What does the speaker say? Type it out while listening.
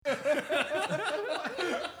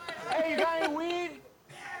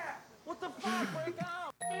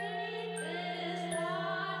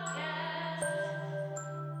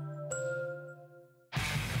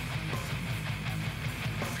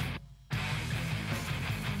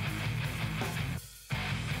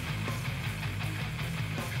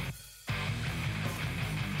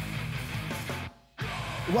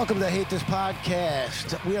Welcome to Hate This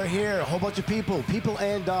Podcast. We are here, a whole bunch of people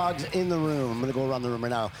and dogs in the room. I'm going to go around the room right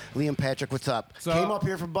now. Liam Patrick, what's up? So, Came up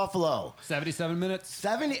here from Buffalo. 77 minutes.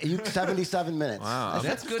 77 minutes. Wow.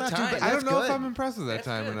 That's good not too time. bad. I don't That's know good. if I'm impressed with that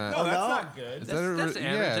time or not. Oh, That's no? not good. Is That's that average.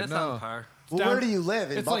 yeah, That's no. on par. Well, where do you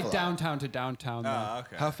live in It's Buffalo? like downtown to downtown. Oh,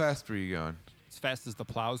 okay. How fast were you going? As fast as the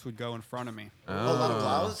plows would go in front of me. Oh, a lot of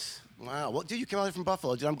plows? Wow. Well, dude, you came out here from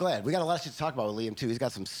Buffalo. Dude, I'm glad. We got a lot of shit to talk about with Liam, too. He's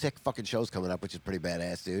got some sick fucking shows coming up, which is pretty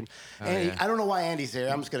badass, dude. Andy, yeah. I don't know why Andy's here.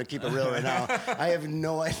 I'm just going to keep it real right now. I have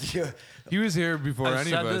no idea. He was here before I've any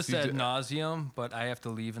said of us. this He ad nauseum, but I have to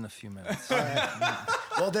leave in a few minutes.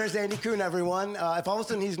 Well, there's Andy Kuhn, everyone. If all of a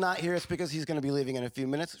sudden he's not here, it's because he's going to be leaving in a few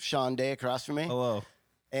minutes. Sean Day across from me. Hello.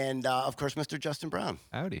 And, of course, Mr. Justin Brown.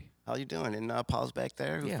 Howdy. How you doing? And Paul's back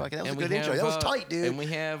there. Yeah. Fucking, that was And a we good intro. have, That was tight, dude. And we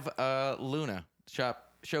have Luna,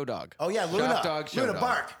 show dog. Oh, yeah, Luna. Shop dog, show Luna, dog.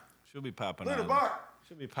 bark. She'll be popping Luna, on. bark.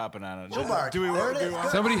 She'll be popping on it. She'll bark. Do we There want? it Do is. we want?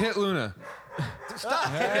 Somebody hit Luna. Stop.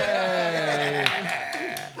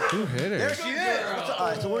 Who hit There her? she is. All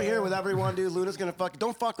right, so we're here with everyone, dude. Luna's going to fuck.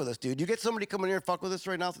 Don't fuck with us, dude. You get somebody coming here and fuck with us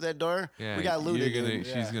right now through that door. Yeah, We got Luna, you're gonna, dude.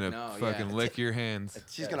 She's gonna No, fucking yeah. lick your hands.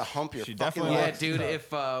 She's going to hump your She fucking definitely Yeah, legs. dude.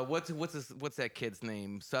 If what's that kid's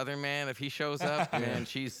name? Southern Man. If he shows up, man,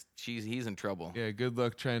 he's in trouble. Yeah, good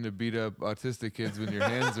luck trying to beat up autistic kids when your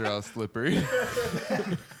hands are all slippery.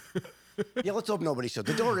 Yeah, let's hope nobody shows.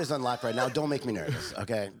 The door is unlocked right now. Don't make me nervous,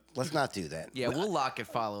 okay? Let's not do that. Yeah, we'll lock it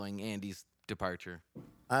following Andy's departure.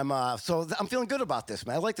 I'm feeling good about this,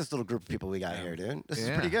 man. I like this little group of people we got here, dude. This is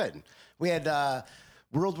Yeah. pretty good. We had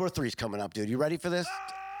World War III's coming up, dude. You ready for this?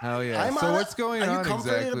 Hell yeah. I'm So on what's it. going Are on you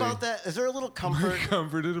comforted exactly? about that? Is there a little comfort?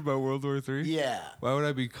 Comforted about World War III? Yeah. Why would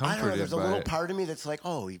I be I comforted don't know. There's a by little it? part of me that's like,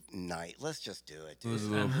 oh, night. Let's just do it, It was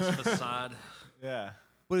dude. a little- Facade. Yeah.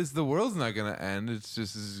 But it's the world's not gonna end. It's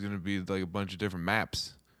just this is gonna be like a bunch of different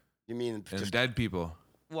maps You mean and just dead people.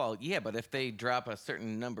 Well, yeah, but if they drop a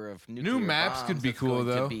certain number of nuclear maps could bombs, be it's cool, going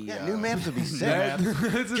to though. be, yeah, new maps would be sick. That's an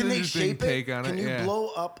Can they interesting shape take it? on Can it. you Yeah.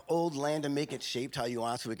 blow up old land and make it shaped how you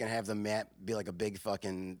want so we can have the map be like a big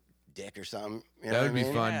fucking dick or something? You know That would what be I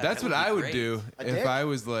mean? fun. Yeah, That's that what would be I would great. do A if dick? I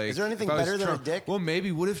was like. Is there anything if I was better than a Trump. dick? Well,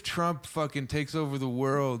 maybe. What if Trump fucking takes over the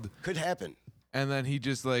world Could happen. and then he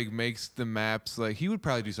just like makes the maps like he would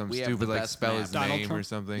probably do something We have stupid the like best spell map. his Donald name or Trump?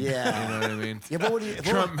 something. Yeah. You know what I mean? Yeah, but what do you?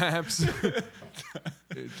 Trump maps.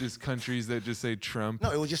 Just countries that just say Trump.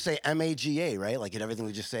 No, it would just say MAGA, right? Like everything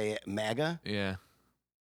would just say MAGA. Yeah.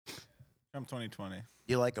 Trump 2020.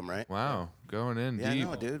 You like them, right? Wow. Going in Yeah, deep.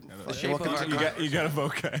 no, dude. The shape Welcome of to our the- country. You got to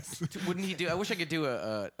vote, guys. Wouldn't he do? I wish I could do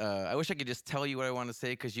I wish I could just tell you what I want to say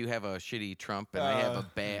because you have a shitty Trump and I have a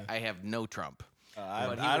bad. I have no Trump. I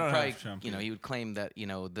But he don't would probably, have Trump. you know, he would claim that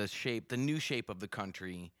the new shape of the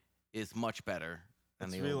country is much better than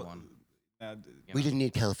It's the real- old one. We didn't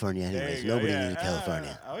need California There anyways. you go, Nobody yeah. needed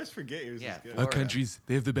California. I always forget yours Yeah. is good. Our countries,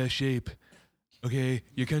 they have the best shape. Okay,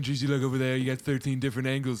 your countries, you look over there, you got 13 different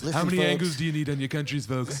angles. How Listen, many folks. angles do you need on your countries,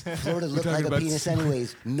 folks? Florida looked talking like a about penis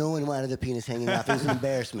anyways. No one wanted a penis hanging off. It was an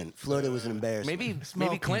embarrassment. Florida was an embarrassment. Maybe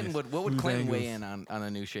Clinton penis, would. What would smooth Clinton weigh angles. in on a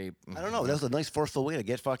new shape? I don't know. That was a nice forceful way to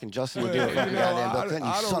get fucking Justin to do it. You Goddamn know, Bill Clinton,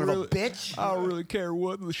 you son of a bitch. I don't really care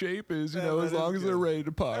what the shape is, you know, that as is long as they're good. ready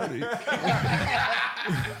to party. All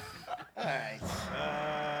right.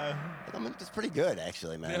 I mean, it's pretty good,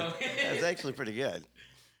 actually, man. No. It's actually pretty good.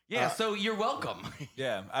 Yeah. So you're welcome.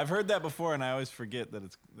 Yeah, I've heard that before, and I always forget that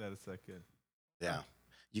it's that good. Yeah.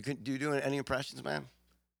 You do any impressions, man?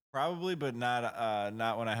 Probably, but not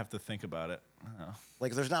when I have to think about it. No.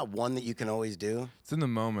 Like, there's not one that you can always do. It's in the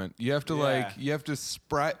moment. You have to Yeah. you have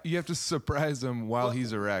to surprise him while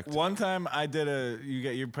he's erect. One time I did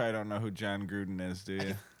you probably don't know who John Gruden is, do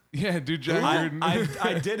you? Yeah, dude, John Gruden.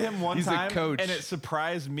 I did him one He's a time, coach. and it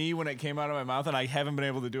surprised me when it came out of my mouth, and I haven't been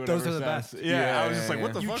able to do it Those ever are the since. best. Yeah, I was Yeah, just like, yeah,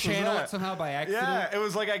 what the yeah. You fuck channel was it that? somehow by accident. Yeah, it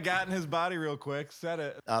was like I got in his body real quick, said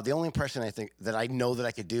it. The only impression I think that I know that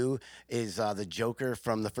I could do is the Joker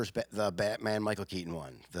from the Batman Michael Keaton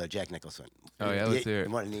one, the Jack Nicholson. Oh, yeah, let's hear it.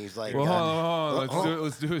 And he's like, Well, hold on. hold on.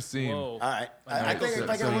 Let's do a scene. all right. I right, think so-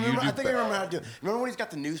 I so you do remember how to do it. Remember when he's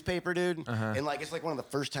got the newspaper, dude? Uh-huh. And like it's like one of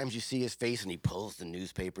the first times you see his face, and he pulls the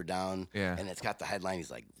newspaper down. Yeah. And it's got the headline.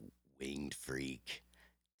 He's like, "Winged freak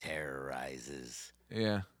terrorizes.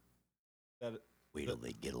 Yeah. Wait till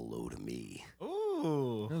they get a load of me."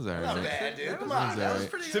 Ooh. That was all right. Not man. bad, dude. Come That on, was that all was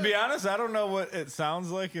right. pretty. To be honest, I don't know what it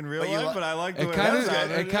sounds like in real But you life, li- but I like the It way kind that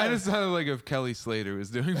sounded. of yeah. sounded like if Kelly Slater was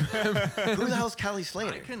doing that. Who the hell's Kelly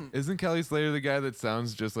Slater? Isn't Kelly Slater the guy that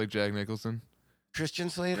sounds just like Jack Nicholson? Christian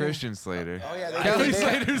Slater. Christian Slater. Oh yeah, Kelly they-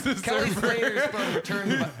 Slater's the Kelly surfer. Slater's from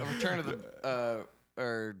Return of the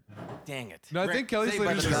or dang it. No, I think Kelly Saved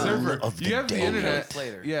by Slater's a the Bell. surfer. Of the You have the day. internet. Kelly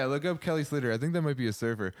Slater. Yeah, look up Kelly Slater. I think that might be a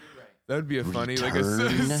surfer. That would be a funny, like a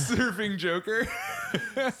Return. surfing Joker.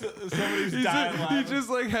 Somebody's dying He laughing. just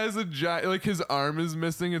like has a giant, like his arm is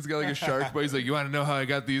missing. It's got like a shark, but he's like, "You want to know how I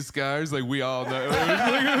got these scars?" Like we all know.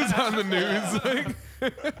 Like, it was on the news. Like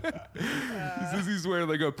he says he's wearing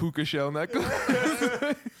like a puka shell necklace.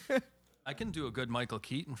 I can do a good Michael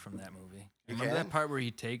Keaton from that movie. Remember can? that part where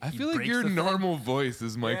he I feel like breaks your the thing? normal voice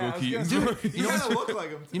is Michael Yeah, I was Keaton's gonna voice. say, you kind of look like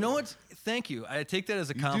him. You know what? Thank you. I take that as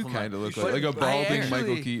a You do compliment. kind of look You like a should. balding Michael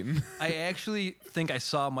actually- Keaton. I actually think I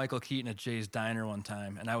saw Michael Keaton at Jay's Diner one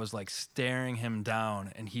time, and I was like staring him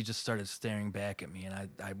down, and he just started staring back at me, and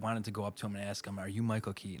I wanted to go up to him and ask him, "Are you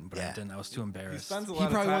Michael Keaton?" But I Yeah. didn't. I was too He embarrassed. spends a lot He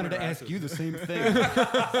of probably time wanted in to ask Rasmus. you the same thing.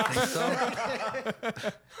 Think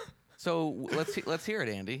so? So let's hear it,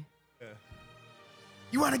 Andy.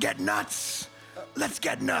 You want to get nuts? Let's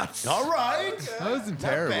get nuts. All right. That wasn't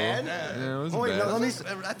terrible. bad. Yeah, it wasn't Oh, wait, bad. no, let me.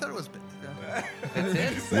 I thought it was.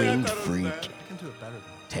 Winged freak I can do it better.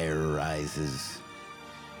 terrorizes.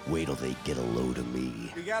 Wait till they get a load of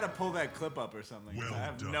me. You gotta pull that clip up or something. 'Cause I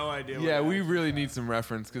have no idea. what Yeah, it we is. really need some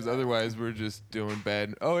reference because otherwise we're just doing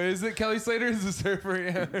bad. Oh, is it Kelly Slater is a surfer?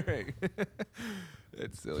 Yeah, right.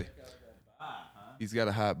 That's silly. He's got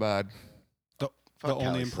a hot bod. The Fuck only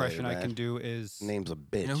Kelly impression Slater, I man. can do is Name's a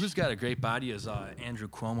bitch. You know who's got a great body is Andrew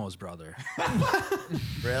Cuomo's brother.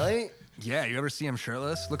 Really? Yeah, you ever see him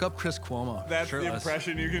shirtless? Look up Chris Cuomo. That's shirtless. the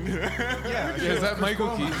impression you can do. Yeah, is that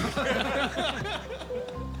Michael Keaton?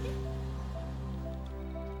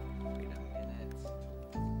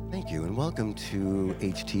 Thank you, and welcome to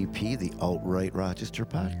HTP, the Alt-Right Rochester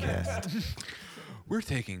podcast. We're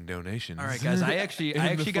taking donations. All right, guys. I actually In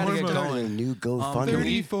the got to get form of- Starting going. a new GoFundMe.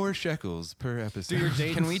 34 shekels per episode.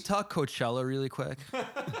 Can we talk Coachella really quick?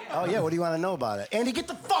 Oh yeah, what do you want to know about it? Andy, get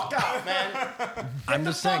the fuck out, man! I'm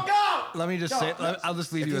just saying. Fuck out! Let me just No, say. no. I'll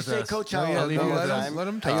just leave If you you with say this. Coachella, yeah, I'll leave no, you with let this. him- let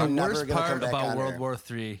him Are talk. you The never worst gonna come part back about on World air? War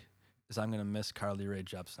III is I'm gonna miss Carly Rae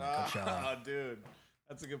Jepsen at Coachella. Oh, dude,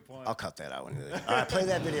 that's a good point. I'll cut that out. All right, play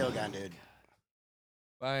that video again, dude.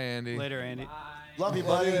 Bye, Andy. later, Andy. Love you,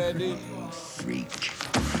 buddy. Freak.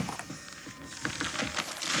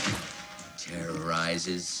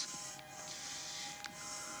 Terrorizes.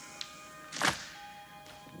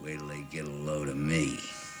 Wait till they get a load of me.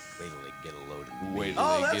 Wait till they get a load of me. Wait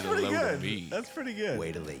Oh, that's pretty good. That's pretty good.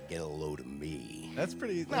 Wait till they get a load of me. That's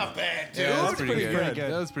pretty. Not bad, dude. Yeah, that's pretty pretty good.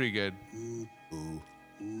 good. That was pretty good.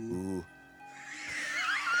 Ooh.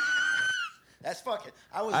 That's fucking.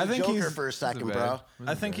 I was I a think Joker he's- for a second, Wasn't bro. bad.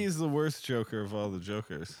 I think he's the worst Joker of all the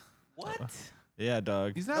Jokers. What? Yeah,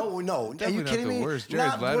 dog. He's not. No. Are definitely you not kidding the me? worst. Jared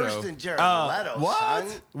Not Leto. worse than Jared Leto, what?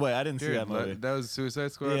 son. Wait, I didn't see Jared that movie. That was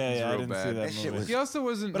Suicide Squad. Yeah, It was yeah, I real didn't bad. see that That shit movie. was- He also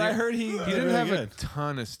wasn't. But I heard he He did didn't really have a good.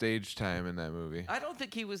 ton of stage time in that movie. I don't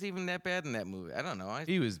think he was even that bad in that movie. I don't know.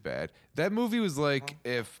 He was bad. That movie was like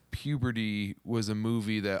if Puberty was a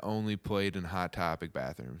movie that only played in Hot Topic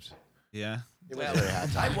bathrooms. Yeah. It was very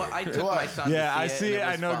hot. I took my son. Yeah, I to see see it. it. And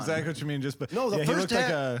I know fun. exactly what you mean. Just but No, the yeah, he first looked half,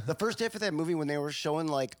 like a. the first half of that movie when they were showing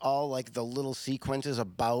like all like the little sequences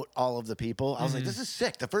about all of the people, I was like, this is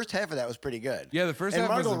sick. The first half of that was pretty good. Yeah, the first and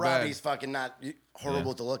half Margot wasn't bad. Robbie's fucking not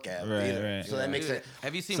horrible to look at Right, either. right. So that makes it.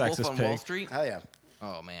 Have you seen Sexist Wolf on Wall pig. Street? Hell yeah.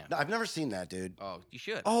 Oh man. No, I've never seen that, dude. Oh, you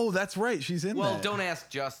should. Oh, that's right. She's in well, that. don't ask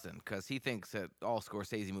Justin because he thinks that all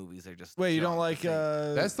Scorsese movies are just. Wait, you don't junk. like?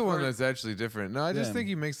 That's the one that's actually different. No, I just Yeah. think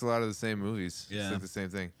he makes a lot of the same movies. Yeah. It's like the same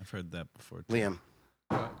thing. I've heard that before. Too. Liam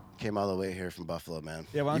came all the way here from Buffalo, man.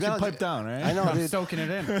 Yeah, why don't you gotta- pipe down, right? I know, I'm dude. soaking it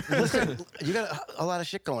in. Listen, you got a lot of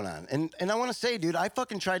shit going on, and I want to say, dude, I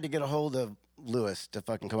fucking tried to get a hold of Lewis to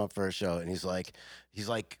fucking come up for a show, and he's like,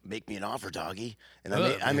 make me an offer, doggy, and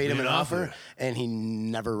I made him an offer, and he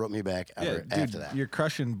never wrote me back Yeah, ever dude, after that. you're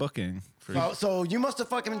crushing booking. For, So you must have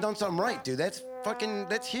fucking done something right, dude. That's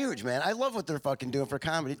huge, man. I love what they're fucking doing for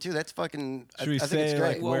comedy too. That's fucking. Should we I think it's say,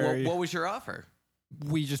 great. like, Well, where what was your offer?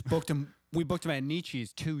 We just booked him. We booked him at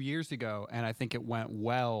Nietzsche's 2 years ago, and I think it went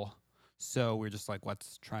well. So we're just like,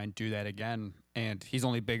 let's try and do that again. And he's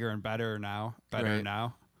only bigger and better now. Right.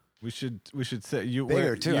 Now. we should say you Bigger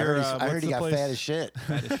where- too. I you're, heard, I what's heard he the got place- fat as shit.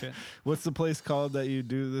 That is shit. What's the place called that you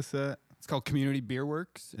do this at? It's called Community Beer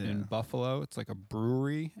Works Yeah. in Buffalo. It's like a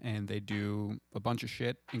brewery, and they do a bunch of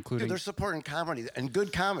shit, including. Dude, they're supporting comedy and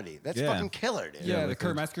good comedy. That's Yeah. fucking killer, dude. yeah, the like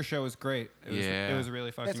Kurt Metzger show was great. It was, Yeah. it was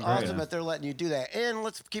really fucking That's great. awesome that they're letting you do that. And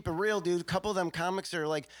let's keep it real, dude. A couple of them comics are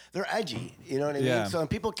like, they're edgy. You know what I mean? Yeah. So and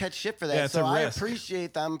people catch shit for that. Yeah, it's so a I risk.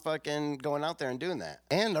 appreciate them fucking going out there and doing that.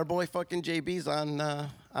 And our boy fucking JB's on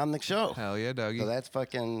the show. Hell yeah, doggy. So that's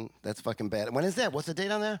fucking bad. When is that? What's the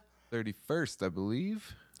date on there? 31st, I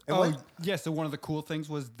believe. And Oh, what- yeah. So one of the cool things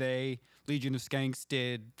was Legion of Skanks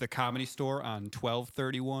did the Comedy Store on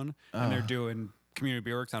 12/31, and they're doing Community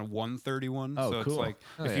Beer Works on 1/31. Oh, so cool. it's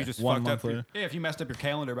like if you just 1 fucked month up, later. if you messed up your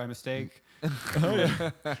calendar by mistake.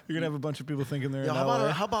 You're gonna have a bunch of people thinking they're Yo, in how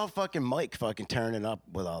LA. how about fucking Mike fucking tearing it up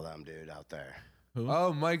with all them, dude, out there?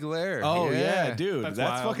 Oh, Mike Lair. Oh yeah, dude, That's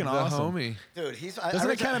that's wild. fucking The awesome. homie. Dude, he's.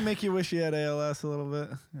 Doesn't it kind of make you wish you had ALS a little bit?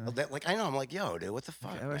 Yeah. like I know? I'm like, yo, dude, what the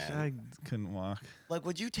fuck, I wish man? I couldn't walk. Like,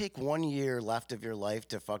 would you take 1 year left of your life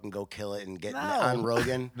to fucking go kill it and get No. on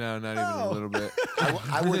Rogan? No, not even a little bit.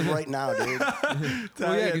 I would right now, dude.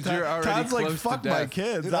 Well, yeah, 'cause you're already Todd's like, close to fuck my death."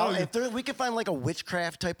 kids. Dude, if we could find like a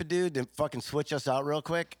witchcraft type of dude to fucking switch us out real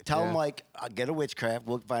quick, tell him Yeah. like, get a witchcraft.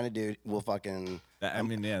 We'll find a dude. We'll fucking. I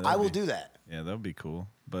mean, yeah, I will do that. Yeah, that would be cool.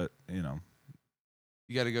 But you know,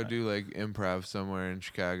 You got to go do like improv somewhere in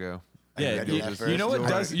Chicago. I yeah, gotta do that first. you know what You'll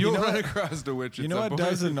does run, you you'll know run what- across the witch. You at know some what point.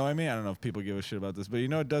 does annoy me? I don't know if people give a shit about this, but you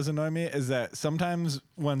know what does annoy me is that sometimes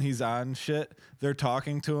when he's on shit, they're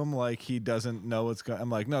talking to him like he doesn't know what's going. I'm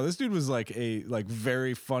like, no, this dude was like a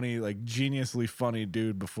very funny, like geniusly funny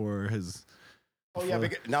dude before his. Oh yeah,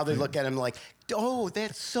 because now they look at him like, oh,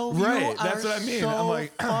 that's so Right, You that's are what I mean. So I'm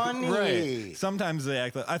like, funny. right. Sometimes they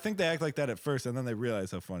act. I think they act like that at first, and then they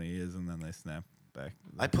realize how funny he is, and then they snap back.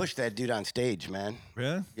 I pushed that dude on stage, man.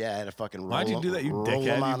 Really? Yeah, I had to fucking roll Why'd you do that, you roll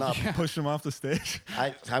dickhead? him on up. You pushed him off the stage.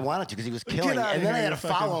 I wanted to because he was killing, outta and then I here, had you to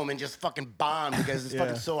follow fucking- him and just fucking bomb because it's Yeah.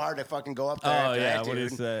 fucking so hard to fucking go up there. Oh after yeah, that, what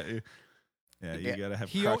dude. is that? Yeah, you Yeah. gotta have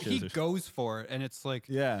He crutches. he or goes for it, and it's like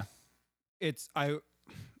yeah. it's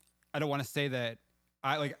I don't want to say that.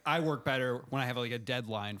 I work better when I have like a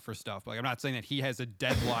deadline for stuff. Like I'm not saying that he has a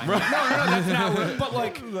deadline. No, that's not what. But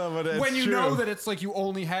like No, but it's when you true. know that it's like you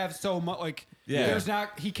only have so much. Like Yeah. there's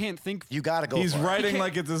not. He can't think. You gotta go. He's for it. writing can't-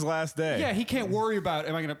 like it's his last day. Yeah, he can't worry about.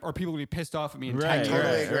 Are people gonna be pissed off at me? In 10 Right, years?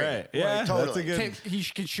 totally right, agree. right. Yeah, that's a totally. good. He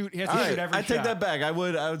can shoot. He has All to right, shoot every I take shot. that back. I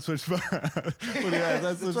would switch. That's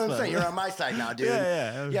That's what I'm saying. You're on my side now, dude.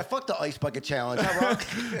 Yeah, yeah. Yeah, fuck the ice bucket challenge. How about-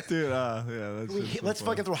 Dude, yeah, that's just so let's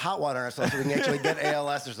funny. fucking throw hot water on ourselves so we can actually get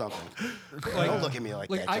ALS or something. Don't look at me like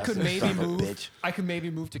that. I could Justin, maybe son of a move. bitch. I could maybe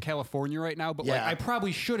move to California right now, but like Yeah. I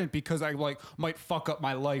probably shouldn't because I like might fuck up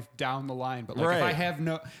my life down the line. But like if I Right. have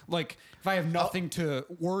if I have nothing to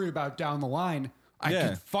worry about down the line, I Yeah.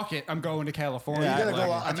 could fuck it. I'm going to California. Yeah, You're gonna Like,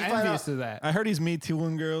 go- I'm if you find envious out- of that. I heard he's me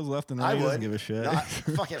tooing girls left and right. I He would. doesn't give a shit. No,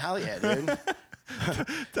 fucking hell yeah, dude.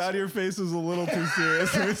 Todd, your face was a little too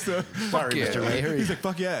serious. So- Sorry, yeah. Mr. Maher. He's like,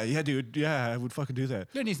 fuck yeah, dude, yeah, I would fucking do that.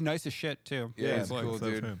 And he's nice as shit too. Yeah, it's he's cool, so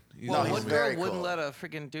dude. fun. He's No, Well, he's what very girl wouldn't cool. let a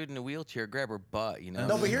freaking dude in a wheelchair grab her butt? You know.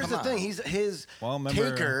 No, but here's Come the on. thing. His Well,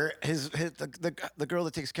 remember- taker, the girl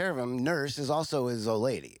that takes care of him, nurse, is also his old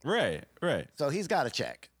lady. Right. So he's got to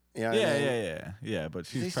check. You know what I Yeah, mean? yeah. But Is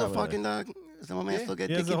she's he still probably. fucking dog? Is the man still get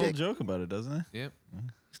He has a dicky whole dick? joke about it, doesn't he? Yep.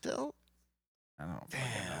 Still? I don't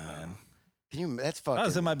fucking know, man. Can you? That's I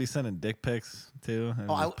fucking. might be sending dick pics too. and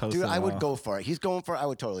just Oh, posting dude, I them would all. go for it. He's going for it. I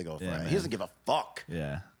would totally go for Yeah, it. man. He doesn't give a fuck.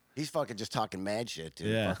 Yeah, He's fucking just talking mad shit, dude.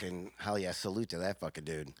 Yeah. Fucking hell yeah, salute to that fucking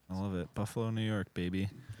dude. I love it. Buffalo, New York, baby.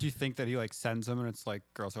 Do you think that he like sends them and it's like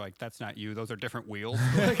girls are like, that's not you. Those are different wheels.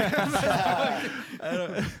 I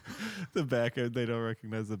don't, the background, they don't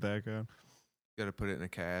recognize the background. Got to put it in a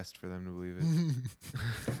cast for them to believe it.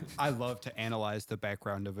 I love to analyze the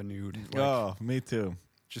background of a nude. Like, Oh, me too.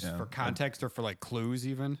 just yeah. for context or for like clues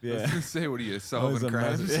even. I was Yeah. gonna say, what are you Always solving a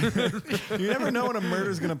crimes? mess. You never know when a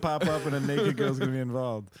murder's gonna pop up and a naked girl's gonna be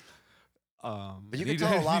involved. But you can Need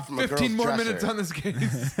tell a lot from a 15 girl's more dresser. minutes on this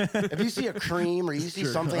case. If you see a cream or you see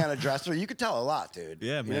True. something on a dresser, you can tell a lot, dude.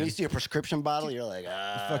 Yeah, You know, man. you see a prescription bottle, you're like,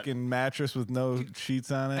 Fucking mattress with no sheets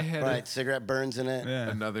on I it. had right, cigarette burns in it. Yeah.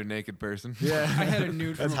 Another naked person. Yeah. I had a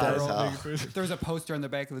nude from That's a hot as girl. hell. There was a poster on the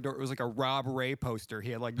back of the door. It was like a Rob Ray poster. He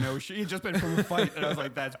had like no shit. He'd just been from a fight, and I was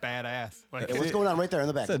like, "That's badass." Like, Hey, what's going on right there in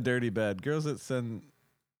the back? It's a dirty bed. Girls that send.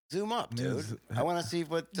 Zoom up, dude. News. I want to see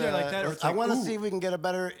what. Yeah, like that, or it's I like, want to ooh. see if we can get a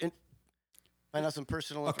better. Find out some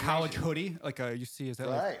personal a information. college hoodie, like you see, is that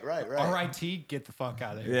like Right. RIT? Get the fuck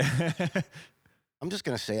out of here. Yeah. I'm just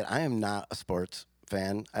gonna say it. I am not a sports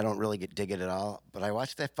fan. I don't really dig it at all. But I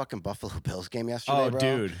watched that fucking Buffalo Bills game yesterday, Oh, bro.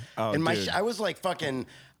 dude. Oh, and dude. I was like fucking.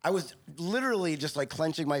 I was literally just like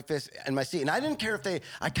clenching my fist in my seat, and I didn't care if they.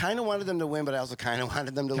 I kind of wanted them to win, but I also kind of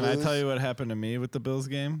wanted them to Can lose. I tell you what happened to me with the Bills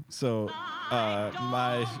game? So,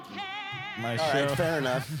 my All show. right, fair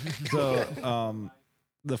enough. So,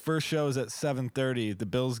 the first show was at 7:30. The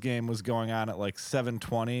Bills game was going on at like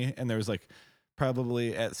 7:20, and there was like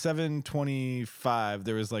probably at 7:25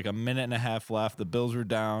 there was like a minute and a half left. The Bills were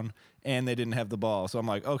down, and they didn't have the ball. So I'm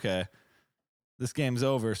like, okay, this game's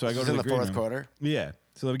over. So I This go is to in the the green fourth room. quarter. Yeah.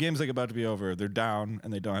 So the game's like about to be over. They're down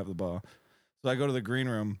and they don't have the ball. So I go to the green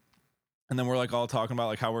room, and then we're like all talking about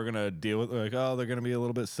like how we're gonna deal with like, oh, they're gonna be a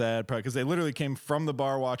little bit sad probably because they literally came from the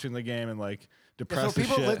bar watching the game and like So depressed as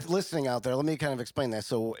people shit. listening out there, let me kind of explain that.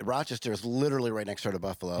 So Rochester is literally right next door to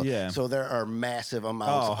Buffalo. Yeah. So there are massive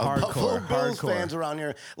amounts of Buffalo hardcore, Bills hardcore. fans around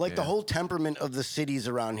here. Like the whole temperament of the cities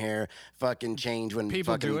around here fucking change when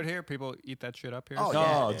People fucking, do it here. People eat that shit up here. Oh,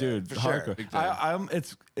 Oh, yeah, dude, for sure. hardcore. Big time.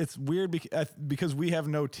 It's weird because we have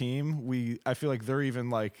no team. I feel like they're even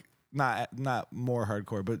like not more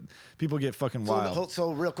hardcore, but people get fucking wild.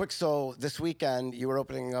 So real quick, so this weekend you were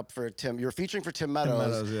opening up for Tim. You were featuring for Tim Meadows,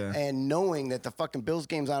 Meadows, yeah. and knowing that the fucking Bills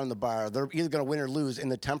game's on in the bar, they're either gonna win or lose. And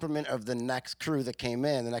the temperament of the next crew that came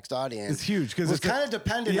in, the next audience, It's huge because was kind of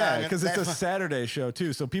dependent on. Yeah, because it's that a Saturday show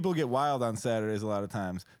too, so people get wild on Saturdays a lot of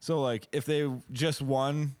times. So like if they just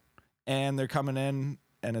won and they're coming in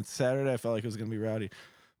and it's Saturday, I felt like it was gonna be rowdy.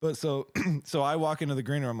 But so I walk into the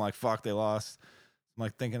green room, I'm like, fuck, they lost. I'm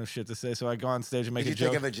like thinking of shit to say, so I go on stage and make Did a you joke.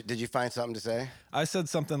 think of it? Did you find something to say? I said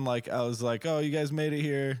something like, I was like, oh, you guys made it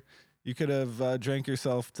here. You could have drank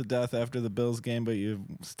yourself to death after the Bills game, but you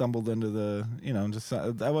stumbled into the, just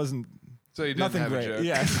I wasn't So you didn't nothing have great. a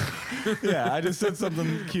joke. Yeah, yeah. I just said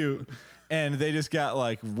something cute, and they just got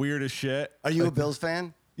like weird as shit. Are you a Bills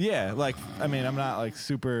fan? Yeah, like I mean, I'm not like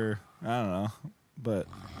super. I don't know, but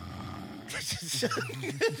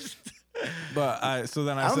so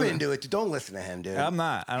then I I'm said, into it. Don't listen to him, dude. I'm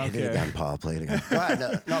not. I don't Play it care. again, Paul. Play it again. Go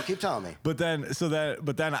ahead, no, keep telling me. But then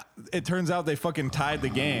it turns out they fucking tied the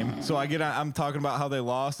game. So I'm talking about how they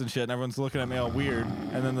lost and shit, and everyone's looking at me all weird.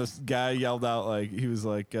 And then this guy yelled out he was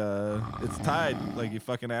like, "It's tied, like you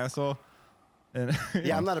fucking asshole." And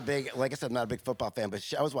Yeah, I'm not a big, like I said, I'm not a big football fan, but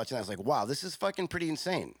I was watching that. I was like, wow, this is fucking pretty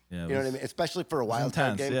insane. Yeah, it you know what I was- mean? Especially for a wild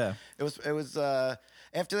card intense, game. yeah. It was.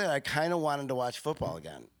 After that, I kind of wanted to watch football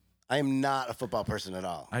again. I am not a football person at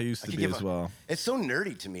all. I used to could be give as a- well. It's so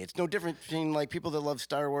nerdy to me. It's no different between like people that love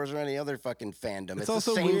Star Wars or any other fucking fandom. It's the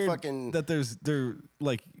also same weird fucking. that they're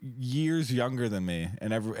like years younger than me,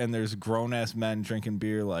 and there's grown ass men drinking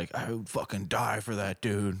beer. Like I would fucking die for that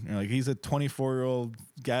dude. You're like he's a 24-year-old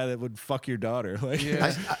guy that would fuck your daughter. Like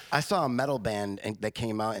I saw a metal band that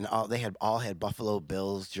came out and they all had Buffalo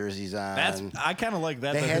Bills jerseys on. I kind of like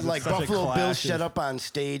that. They though, had 'cause like it's such a Buffalo Bills clash shut of- up on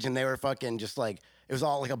stage and they were fucking just like it was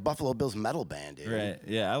all like a Buffalo Bills metal band, dude. Right.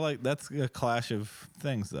 Yeah, I like that's a clash of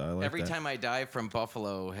things though. I like Every that. Time I Die from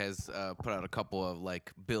Buffalo has put out a couple of like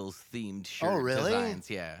Bills themed shirt Oh, really? designs.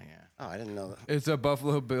 Yeah, yeah. Oh, I didn't know that. It's a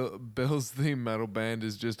Buffalo Bills theme metal band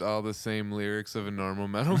is just all the same lyrics of a normal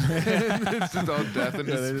metal band. It's just all death and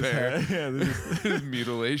Yeah, they just despair. had- yeah, they just-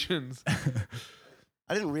 Mutilations.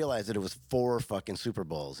 I didn't realize that it was 4 fucking Super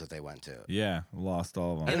Bowls that they went to. yeah, lost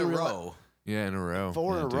all of them. In a didn't realize- row. Yeah, in a row.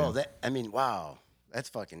 4 in a Yeah, row. dude. That I mean, wow. That's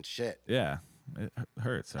fucking shit. Yeah, it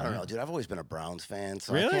hurts. I don't know, dude. I've always been a Browns fan,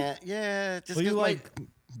 so Really? I can't. Yeah, just Well, you 'cause like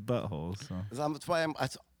buttholes, so that's why I'm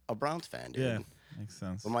a Browns fan, dude. yeah, makes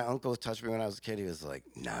sense. When my uncle touched me when I was a kid, he was like,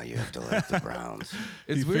 "No, you have to like the Browns."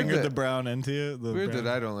 It's you weird fingered that, the brown into you. The weird brown.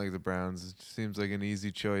 that I don't like the Browns. It just seems like an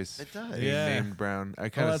easy choice. It does. Being Yeah. named Brown. I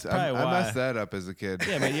kind that's of probably I why. messed that up as a kid.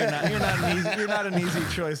 Yeah, but you're not an easy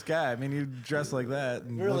choice guy. I mean, you dress like that.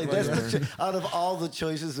 And Really, look like that's that. the out of all the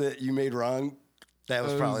choices that you made wrong, that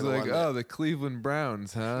was I probably was the like, one. oh, the Cleveland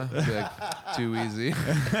Browns, huh? Like, too easy.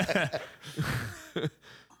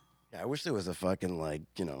 Yeah, I wish there was a fucking like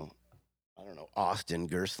I don't know, Austin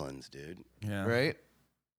Gerstlins, dude. Yeah. Right?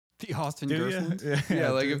 The Austin Do Gerstlins. ya? Yeah,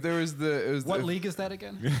 like if there was What the, league is that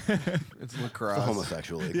again? it's It's a lacrosse.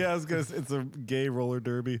 homosexual league. Yeah, I was gonna. It's a gay roller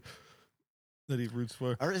derby that he roots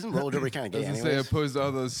for. Or isn't roller derby kind of I gay was gonna say anyways? opposed to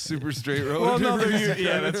all those super straight roller Well, no, they're derbies.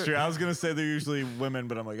 yeah, that's true. I was gonna say they're usually women,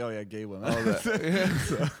 but I'm like, oh yeah, gay women. All that, yeah.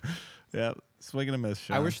 So, yeah, swing and a miss.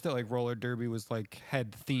 Sean. I wish that like roller derby was like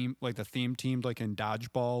had theme like the theme teamed like in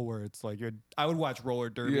dodgeball where it's like I would watch roller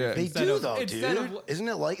derby. Yeah. They instead do of- though, instead dude. of- Isn't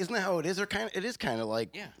that how it is? Or it is kind of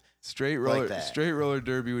like Yeah. Straight Like that. roller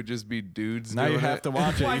derby would just be dudes. now you doing have it. to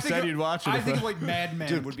watch it. Well, I You think said of- you'd watch it. I if think like Mad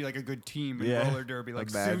Men would be like a good team in Yeah. roller derby,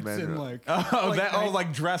 like Mad suits Men, and yeah. like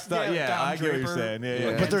like dressed up. Yeah, Yeah, Don I get what you're Draper. saying. Yeah, Yeah.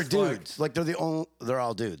 yeah. but they're Against, like- dudes. Like they're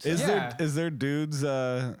all dudes. Is Yeah. there dudes?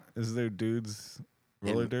 Is there dudes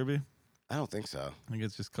roller In- derby? I don't think so. I think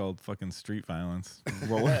it's just called fucking street violence.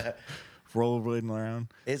 Rollerblading around.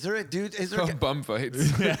 Is there a dude? Is there? Called bum fights.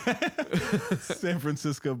 San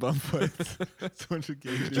Francisco bum fights. It's a bunch of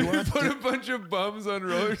gay dudes You put a bunch of bums on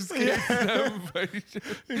roller skates and have 'em fight each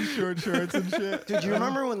other. in short shorts and shit. Dude, you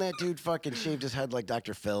remember when that dude fucking shaved his head like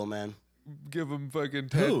Dr. Phil, man? Give them fucking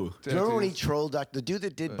Who? Do you remember when he tattoos. trolled the dude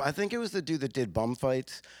that did? I think it was the dude that did bum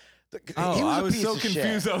fights. Oh, I a was piece so of shit.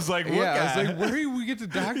 confused. I was like, what Yeah, I guy? was like, where do we get to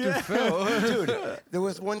Dr. Phil? Dude, there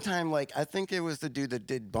was one time, like, I think it was the dude that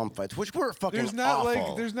did bump fights, which were fucking There's not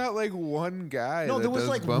awful. there's not like one guy. No, that there was does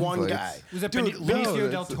like bum one fights. guy. Was it Dude, Benicio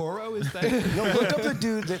del that's- Toro? Is that? No, look up the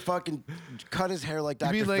dude that fucking cut his hair like You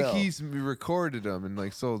Dr. mean like Phil. he's recorded them and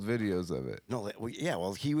like sold videos of it? No, yeah,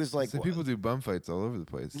 well, he was like. So people do bum fights all over the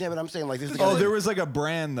place. Yeah, but I'm saying like this is the guy Oh, that- there was like a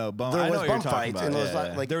brand though. Bum. There I know was what you're bum talking fights, about. and there was,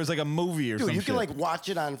 Yeah, like- there was like a movie or Dude, some you shit. can like watch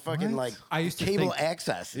it on fucking like I used to cable think-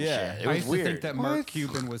 access and Yeah. shit. It I was used weird. to think that Mark What?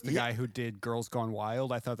 Cuban was the guy who did Girls Gone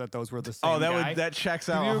Wild. I thought that those were the same Oh, that guy. would that checks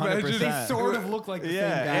out you 100%. imagine- They sort of look like the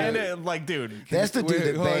yeah, same guy. and it, like, dude, That's the dude Wait,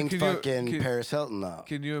 that hold on, banged can you- fucking can- Paris Hilton though.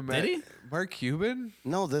 Can you imagine? Mark Cuban?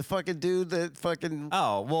 No, the fucking dude that fucking.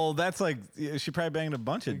 oh well, that's like she probably banged a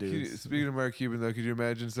bunch of dudes. Speaking of Mark Cuban, though, could you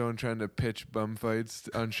imagine someone trying to pitch bum fights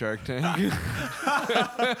on Shark Tank?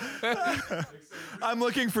 I'm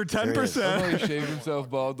looking for There he is. 10%. He shaved himself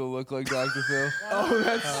bald to look like Dr. Phil. Oh,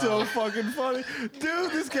 that's so fucking funny,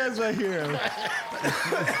 dude. This guy's my hero.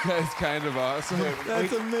 That's kind of awesome.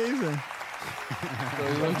 That's amazing.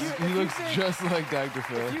 He looks just like Dr.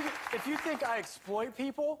 Phil. If you think I exploit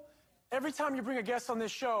people, every time you bring a guest on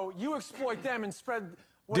this show, you exploit them and spread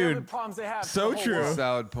whatever Dude, problems they have. to so the whole true. world.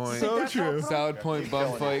 Salad point. So That's how true. pro- Salad point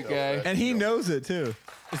bum fight guy. And he knows it too.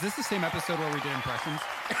 Is this the same episode where we did impressions?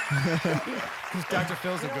 Because Dr.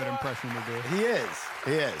 Phil's a good impression to do. He is.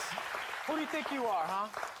 He is. Who do you think you are, huh?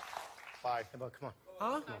 Bye. Come on.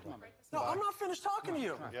 Huh? No, I'm not finished talking to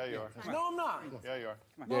you. Yeah, you are. No, I'm not. Yeah, you are.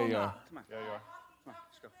 No, Yeah, I'm you are. not. Yeah, you are.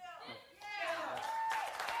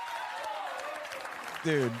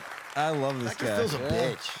 Dude, I love this Dr. guy. Phil's a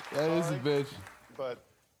bitch. That is a bitch. But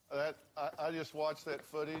I just watched that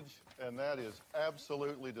footage, and that is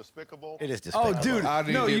absolutely despicable. It is Oh, despicable. dude, I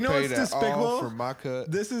didn't no, get you know paid what's at all despicable? for my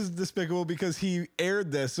cut. This is despicable because he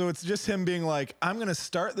aired this, so it's just him being like, "I'm gonna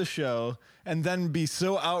start the show," and then be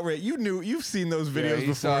so outraged. You've seen those videos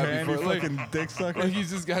he saw it beforehand. before. You Like- fucking dick sucker. Like he's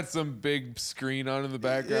just got some big screen on in the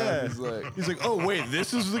background. Yeah. He's like, "Oh wait,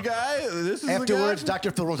 this is the guy. This is Afterwards, the guy."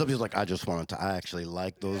 Dr. Phil runs up. He's like, I actually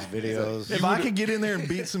like those videos. If I could get in there and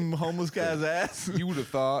beat some homeless guy's ass, you would have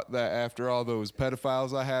thought that after all those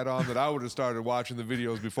pedophiles I had on, that I would have started watching the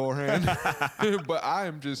videos beforehand. But I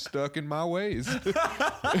am just stuck in my ways.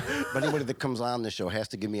 But anybody that comes on the show has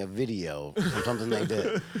to give me a video from something they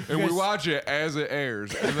did. And we watch it as it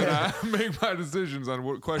airs, and then I make my decisions on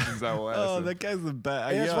what questions I will ask. oh, him. that guy's the best.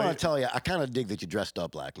 I just want to tell you, I kind of dig that you dressed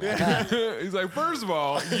up black, man. He's like, first of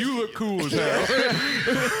all, you look cool as hell.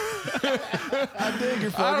 I dig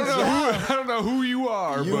your I don't know who you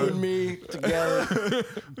are, You but and me together.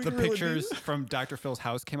 The pictures from Dr. Phil's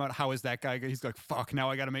house came out. How is that guy? He's like, fuck, now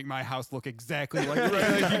I got to make my house look exactly like right,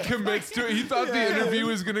 that. like he commits to it. He thought the interview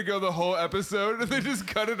was gonna go the whole episode, and they just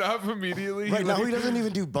cut it off immediately. Right now, he doesn't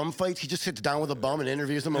even do bum fights. He just sits down with a bum and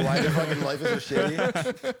interviews him on why their fucking life is so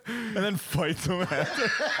shitty. and then fights him after.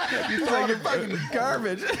 He's like, "You're fucking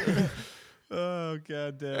garbage." Oh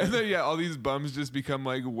god damn. And then all these bums just become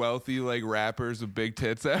like wealthy like rappers with big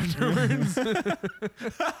tits afterwards.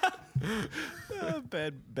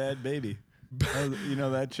 Bad baby. Oh, you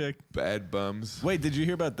know that chick? Bad bums. Wait, did you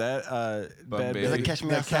hear about that? Bum Bad baby. baby. Like Catch Me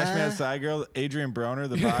That Catch Me Outside? Outside girl, Adrian Broner,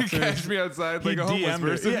 the boxer. Catch me outside like He a homeless DM'd her.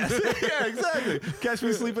 person. Yes. Yeah, exactly. Catch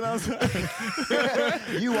me sleeping outside.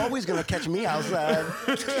 You always gonna catch me outside.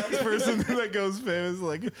 Person that goes famous,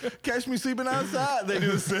 like, catch me sleeping outside. They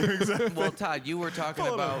do the same exact thing. Well, Todd, you were talking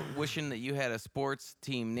about wishing that you had a sports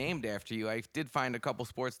team named after you. I did find a couple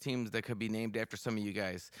sports teams that could be named after some of you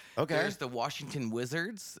guys. Okay. There's the Washington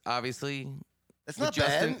Wizards, obviously. It's with not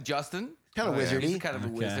Justin. bad. Justin. Kind of He's wizardy. kind of a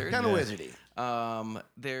Okay. wizard. Kind of wizardy.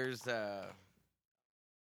 There's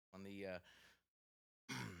on the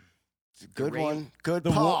Good Great. one. Good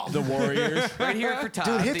The, Paul. the Warriors. right here for Todd.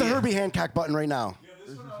 Dude, hit the Herbie Hancock button right now.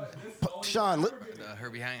 Sean,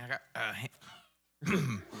 Herbie Hancock.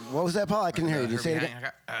 what was that, Paul? I couldn't hear you. Did you say it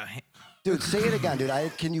again? Dude, say it again,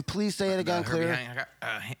 dude. Can you please say it again clear?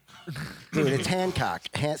 Dude, it's Hancock.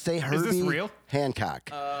 Say Herbie this real? Hancock.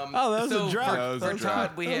 Oh, that was so a drop. For, That was a for drop.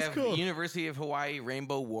 Todd, we That was have cool. University of Hawaii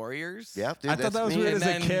Rainbow Warriors. Yep, dude. I thought that was me. weird And as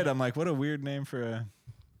a then- kid. I'm like, what a weird name for a.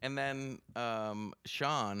 And then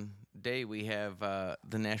Sean Day, we have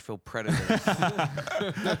the Nashville Predators.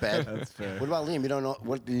 Not bad. That's fair. What about Liam? You don't know?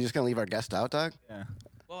 What? You just gonna leave our guest out, dog? Yeah.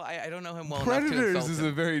 well, I don't know him well enough to Predators insult is him.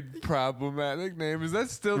 a very problematic name. Is that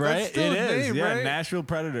still Right? That's still It a is. name, Yeah, right? Nashville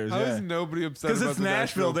Predators. How yeah. is nobody upset Because about it's the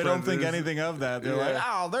Nashville, they don't think Predators? anything of that. They're Yeah. like,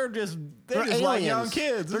 oh, they're just They're like young aliens.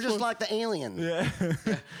 kids. They're This just one- like the alien. yeah.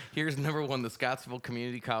 Here's number one, the Scottsville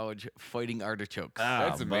Community College Fighting Artichokes.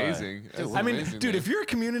 That's Oh, boy. amazing. That's I mean, amazing, dude, man. if you're a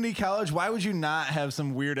community college, why would you not have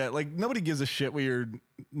some weird like nobody gives a shit what your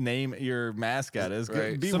name your mascot is.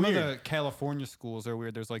 Right. Be Some weird. of the California schools are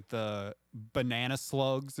weird. There's like the banana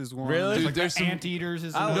slugs is one. Really? There's Dude, like there's the some- anteaters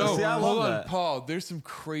is I another. love- No, See, I hold love on, that. Paul. There's some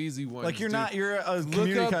crazy ones. Like you're dude. not. You're a Look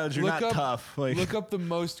community up- college. You're look not up- tough. Like Look up the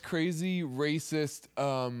most crazy racist.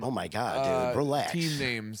 Oh my God, dude, relax. Team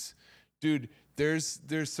names, dude. There's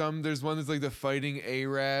one that's like the Fighting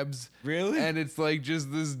Arabs. Really? And it's like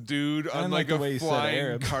just this dude I on don't like like the way a you said flying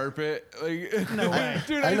Arab. carpet. Like No way.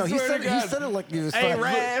 dude. I know he swear to God. said it like he was Hey, fucking-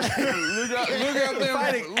 Rab. Look up them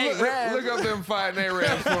Fighting Arabs. look up them Fighting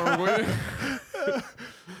Arabs for me, will you?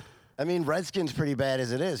 I mean, Redskins pretty bad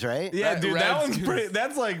as it is, right? Yeah, dude, that one's Redskins.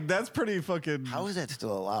 pretty. That's pretty fucking. How is that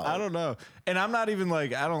still allowed? I don't know. And I'm not even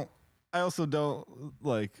like. I also don't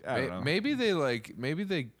like. I don't know. Maybe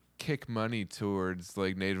they kick money towards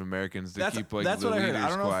like Native Americans to keep like that's the what I heard.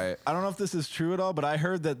 leaders quiet. I don't know if this is true at all, but I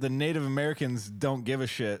heard that the Native Americans don't give a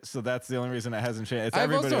shit. So that's the only reason it hasn't changed. It's I've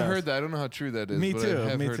everybody also else. heard that. I don't know how true that is. Me but too. I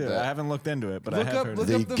have Me heard too. That. I haven't looked into it, but Look I have up- heard look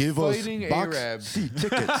it. They up the give us Fighting box Arabs. seat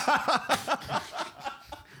tickets.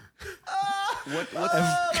 What's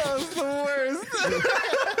That was the worst.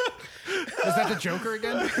 Is that the Joker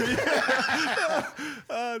again?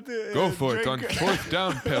 Oh, dude, Go yeah, for it on drink- fourth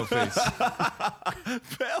down, paleface.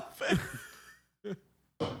 Paleface.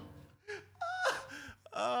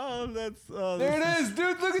 Oh, that's. Oh, There this it is,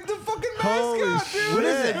 dude. Look at the fucking Holy mascot, dude.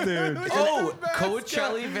 shit, dude. Oh, Mascot.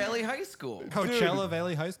 Coachella Valley High School. Coachella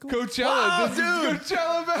Valley High School. Coachella. This is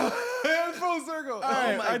Coachella Valley. Full circle. All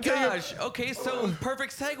right, Oh my I take it- gosh. Okay, so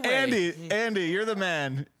perfect segue. Andy, you're the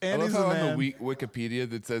man. I Andy's love the how on man. the Wikipedia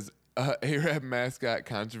that says Arab mascot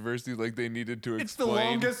controversy, like they needed to It's the explain.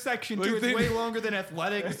 longest section Like too. It's they- way longer than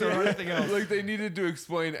athletics or anything else. Like they needed to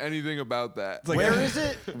explain anything about that. like- Where is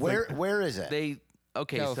it? Where is it?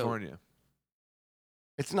 California.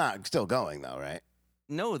 It's not still going though, right?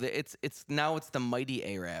 No, it's the mighty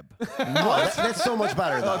Arab. What? That's so much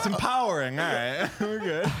better Oh, though. it's empowering. All right, we're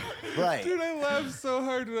good. Right. Dude, I laughed so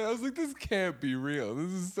hard. I was like, this can't be real.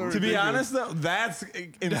 This is so To be ridiculous. honest, though, that's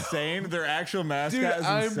insane. Their actual mascot Dude, is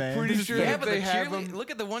I'm insane. pretty sure Yeah, that but they the have cheerleader. them.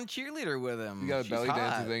 Look at the one cheerleader with him. You got a She's belly hot.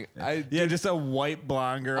 dancing thing. Yeah, just a white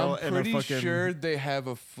blonde girl I'm and a pretty fucking. sure they have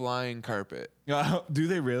a flying carpet. Do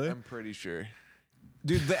they really? I'm pretty sure.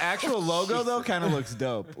 Dude, the actual logo though kind of looks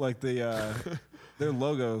dope. Like the their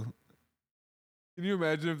logo. Can you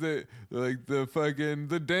imagine if they like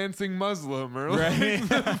the dancing Muslim or Right?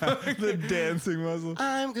 like the dancing Muslim.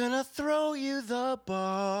 I'm gonna throw you the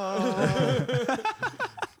ball.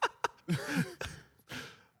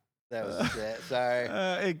 That was it.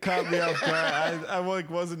 Sorry. It caught me off guard. I like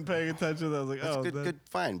wasn't paying attention. I was like, That's oh, good. that- Good.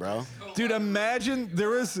 Fine, bro. Dude, imagine there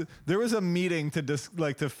was a meeting to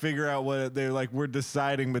to figure out what they're like. We're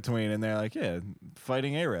deciding between, and they're like, yeah,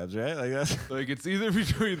 fighting Arabs, right? Like that's. Like it's either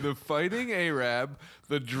between the fighting Arab,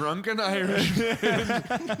 the drunken Irishman,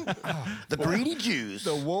 The greedy Jews.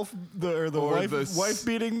 The wolf, or the Or wife, the s- wife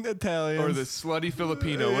beating Italians, or the slutty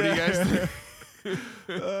Filipino. What do you guys think? Can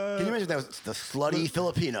you imagine that was the slutty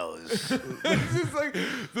Filipinos? It's just like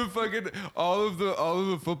the fucking all of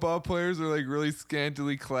the football players are like really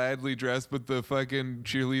scantily cladly dressed, but the fucking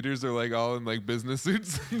cheerleaders are like all in like business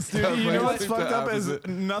suits and stuff. You like, know what's it's like fucked the up opposite. is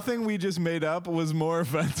nothing we just made up was more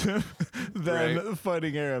offensive than Right.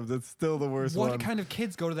 fighting Arabs. It's still the worst What one, kind of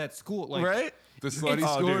kids go to that school? Like, right? The slutty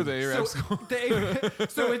Oh, school or dude. the Arab So, school?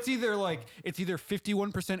 so it's either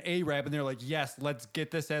 51% Arab and they're like, yes, let's get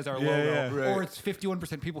this as our Yeah, logo, yeah. Right. or it's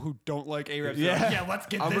 51% people who don't like Arabs. Yeah. Yeah, like, yeah, let's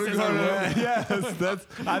get I'm this gonna as go our to- logo. Yes, that's.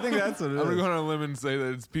 I think that's what it I'm gonna is. go on a limb and say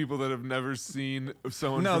that it's people that have never seen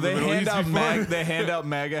someone. No, from the they Middle hand East out before. they hand out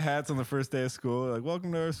MAGA hats on the first day of school. They're like,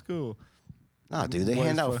 welcome to our school. No, dude, they What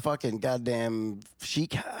hand is out fu- fucking goddamn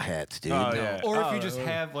chic hats, dude. Oh, yeah. Or if Oh, you just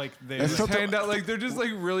have like they That's Just so- hand out like they're just like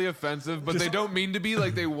really offensive, but they don't mean to be.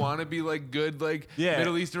 Like they want to be like good, like Yeah.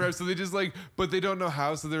 Middle Eastern reps. So they just like, but they don't know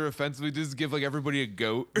how, so they're offensively just give like everybody a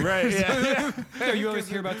goat. Right? Yeah. you always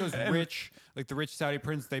hear about those rich, like the rich Saudi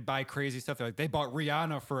prince. They buy crazy stuff. They're like, they bought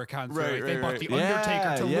Rihanna for a concert. Right, like, they right, bought right. the Yeah,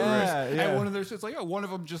 Undertaker to yeah, lose. yeah. And one of their shit's like, oh, one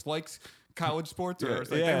of them just likes college sports. Or it's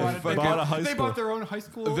like Yeah, they, wanted, they they, bought bought, a high they school. bought their own high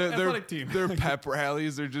school Their athletic team. their pep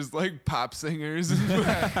rallies are just like pop singers.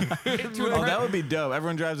 Oh, that would be dope.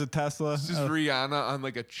 Everyone drives a Tesla. It's just Rihanna on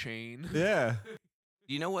like a chain. Yeah.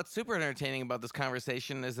 You know what's super entertaining about this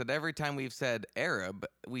conversation is that every time we've said Arab,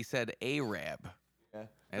 we said Arab.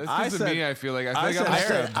 That's I 'cause of said- me. I feel like I I feel like I'm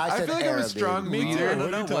said a- Arab. I I said feel like I'm a Arab, strong dude. Me leader. too. I What are No,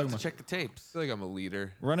 you we'll talking have to about? check the tapes. feel like I'm a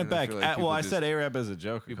leader. Run it And I back. feel like people Well, I just- said Arab as a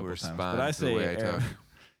joke a people couple times, respond but I to the say way I Arab. talk.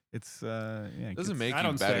 It's yeah. Doesn't it's- make I you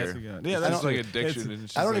don't say better. it's Yeah, It's that's just like it's- addiction. and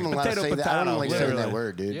it's I don't just even like, want to potato, say that. I don't potato, even like saying that literally.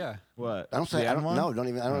 word, dude. yeah. I don't say. I don't. N-one? No, don't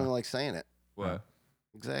even. I don't even like saying it. What?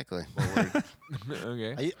 Exactly.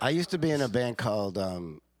 Okay. I used to be in a band called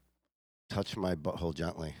Touch My Butthole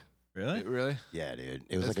Gently. Really? Really? Yeah, dude.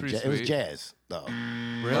 It was That's like pretty it was sweet. jazz though.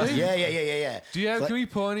 Really? Yeah. Do you have? But- Can we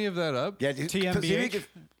pull any of that up? Yeah, dude. See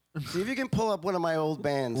if you can pull up one of my old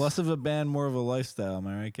bands. Less of a band, more of a lifestyle. Am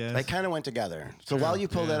I right, guys? They kind of went together. So while you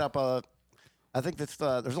pull that up, I think that's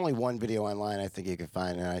there's only one video online I think you can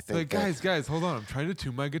find, and I think Like, guys, hold on. I'm trying to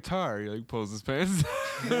tune my guitar. He like pulls his pants.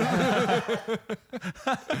 Like,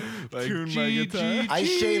 Tune my guitar. I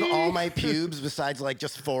shave all my pubes besides like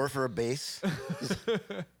just 4 for a bass.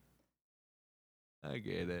 I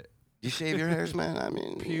get it. You shave your hairs, man? I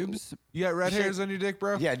mean, Pubes? You got red You hairs shave- on your dick,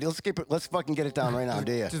 bro? Yeah, let's fucking get it down right now,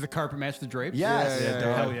 do you? Does the carpet match the drapes? Yes.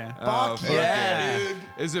 Yeah. Hell yeah. Oh, Fuck fuck yeah, yeah. dude.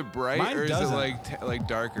 Is it bright Mine or is doesn't. it like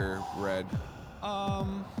darker red?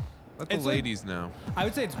 Let the It's like- ladies know. I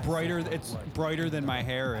would say it's brighter. It's brighter than my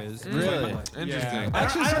hair is. Really? Interesting. Yeah.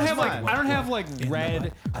 I don't have like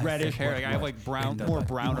reddish hair. Like I have like brown, more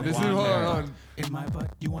brown or This is blonde hold hair. on. In my butt,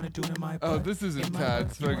 you wanna do it in my butt? Oh, this isn't In my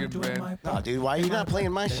Todd's butt, you wanna fucking do it in band. my butt? Oh, dude, why are you In my not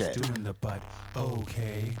playing my butt, shit? Let's do it in the butt.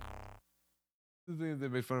 Okay. The thing they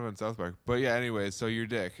made fun of on South Park. But yeah, anyway, so your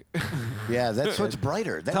dick. Yeah, that's what's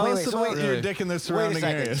brighter. Tell us about your dick in the surrounding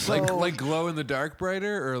second. areas. So- like glow in the dark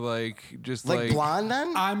brighter or like just like blonde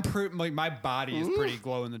then? I'm pretty like my body is pretty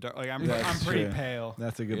glow in the dark. Like I'm pretty true. pale.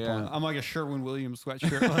 That's a good Yeah. point. I'm like a Sherwin-Williams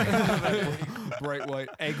sweatshirt, like, bright white,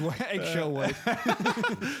 eggshell white.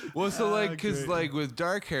 Well, so like, cause like with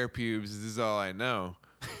dark hair pubes, this is all I know.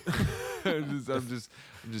 I'm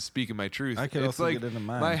just speaking my truth. I could it's also like get into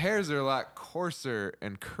mine. my hairs are a lot coarser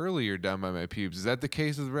and curlier down by my pubes. Is that the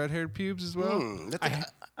case with red-haired pubes as well? I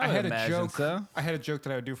had a imagine joke. so. I had a joke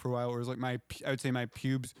that I would do for a while, where it was like I would say my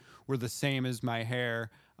pubes were the same as my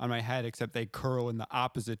hair on my head, except they curl in the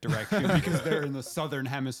opposite direction because they're in the southern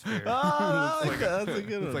hemisphere. Oh, It's like- that's a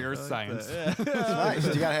good one. it's like I Earth like science. that. Yeah. Nice.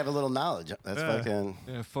 You gotta have a little knowledge. That's fucking.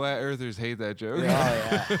 Yeah, flat earthers hate that joke. Oh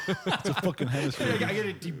yeah. It's a fucking hemisphere. I get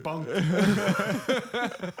it debunked.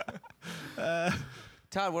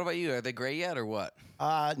 Todd, what about you? Are they gray yet or what?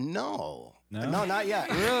 No, not yet.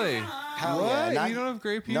 Really? Hell What? yeah, not- You don't have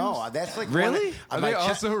gray pubes? No, that's like Really? Are they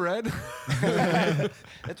also red?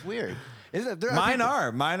 That's weird. Isn't it? There Mine people-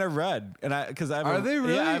 are red, and because I have Are a, they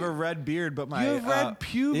really? Yeah, I have a red beard, but my You have red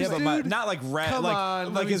pubes, yeah, but dude? not like red, Come like on,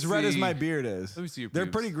 let like me as red as see. my beard is. Let me see your They're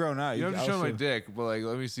pubes. pretty grown out. You don't have to I'll show my dick, but like,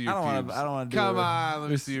 let me see your I don't pubes. wanna- I don't wanna do Come it. on, let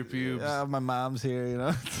me see your pubes. My mom's here, you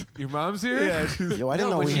know. Your mom's here? Yeah, she's, Yo, I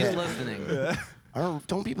didn't know but we she's had. listening.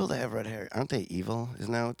 Don't people that have red hair aren't they evil?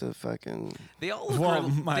 Isn't that what the fucking? They all look. Well, real-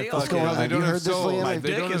 my they all fucking- look- They Have don't you have heard this, souls. Liam? My They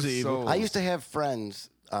dick don't is have evil. souls. I used to have friends,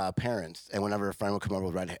 parents, and whenever a friend would come over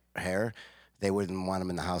with red hair, they wouldn't want them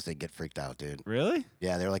in the house. They'd get freaked out, dude. really?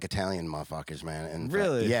 Yeah, they're like Italian motherfuckers, man. And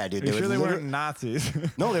Really? yeah, dude. Are you sure they literally- weren't Nazis?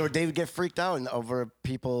 No, they would get freaked out over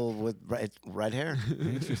people with red hair.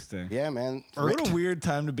 Interesting. Yeah, man. What a weird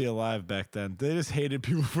time to be alive back then. They just hated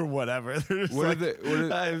people for whatever. They're just What like, do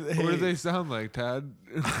they? I What hate- do they sound like, Todd?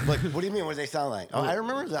 Like, what do you mean? What do they sound like? Oh, I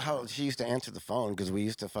remember how she used to answer the phone because we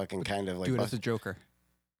used to fucking kind of like. Do it as a Joker.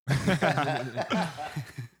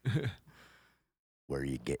 Where are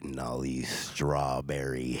you getting all these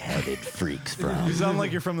strawberry-headed freaks from? You sound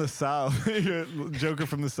like you're from the South. You're a Joker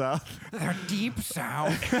from the South. They're deep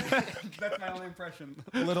south. That's my only impression.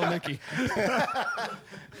 Little Nicky.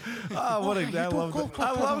 Oh, what a! I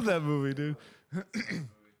love that movie, dude.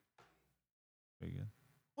 Very good.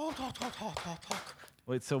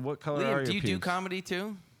 Wait, so what color are Liam, your do you do pubes? comedy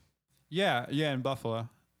too? Yeah, in Buffalo.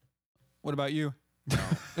 What about you?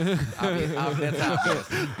 That's obvious.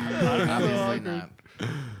 Obviously not.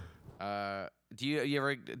 Do you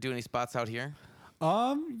ever do any spots out here?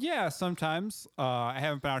 Yeah, sometimes. I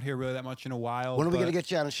haven't been out here really that much in a while. When are we but- gonna get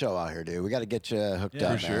you on a show out here, dude? We got to get you hooked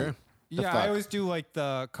Yeah, up, for man. sure. The Yeah, fuck? I always do like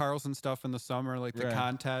the Carlson stuff in the summer, like the Right.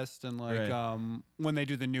 contest, and like Right. when they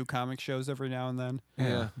do the new comic shows every now and then.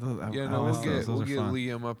 Yeah. I Yeah, miss no, we'll those. get Those are fun.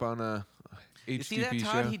 Liam up on a You see that, HTTP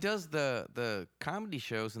Todd? show. He does the comedy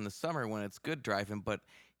shows in the summer when it's good driving, but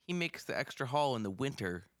he makes the extra haul in the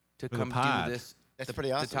winter to the come pod. do this. That's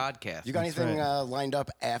pretty awesome. The Toddcast. You got That's anything right. lined up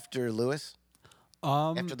after Lewis?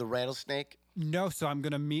 After the rattlesnake? No, so I'm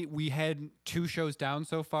gonna meet. We had 2 shows down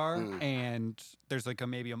so far, and there's like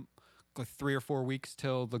maybe like 3 or 4 weeks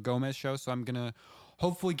till the Gomez show. So I'm gonna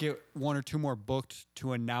hopefully get 1 or 2 more booked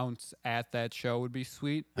to announce at that show. Would be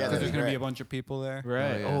sweet. Yeah, because that'd there's be gonna be great. a bunch of people there.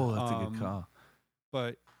 Right. yeah. Oh, that's a good Um, call.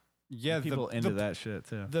 But yeah, People into that shit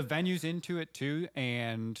too. The venue's into it too,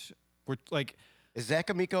 and we're like. Is Zach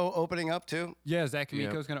Amico opening up too? Yeah, Zach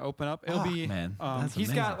Amico's going to open up. It'll Oh, be man, that's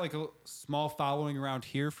he's got amazing. like a small following around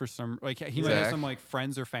here for some like he might have Zach? some like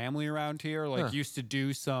friends or family around here. Like Huh. used to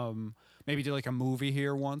do some maybe did like a movie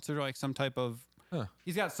here once or like some type of.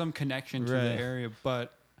 He's got some connection to Right. the area,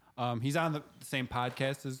 but he's on the same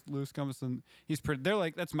podcast as Louis Gomez, and he's pretty. They're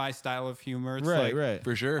like that's my style of humor. It's Right, like, right.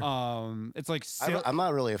 For sure. It's like I'm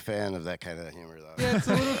not really a fan of that kind of humor, though. Yeah, it's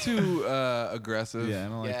a little too aggressive. Yeah, I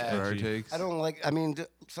don't like Yeah. for our edgy. takes. I don't like. I mean,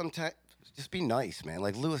 sometimes just be nice, man.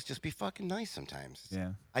 Like Louis, just be fucking nice sometimes.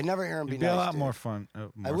 Yeah. I never hear him It'd be be nice. a lot dude. more fun.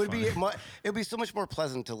 I would be. It would be so much more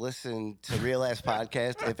pleasant to listen to Real Ass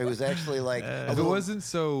Podcast if it was actually like If it wasn't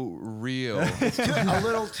so real. a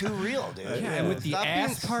little too real, dude. yeah, and with the Stop being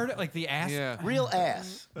ass part, like the ass. Yeah. real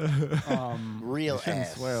ass, real Shouldn't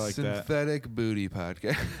ass. swear like that. Synthetic booty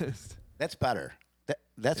podcast. That's better.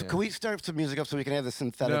 That's. Yeah. Can we start some music up so we can have the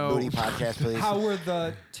synthetic No. booty podcast, please? How were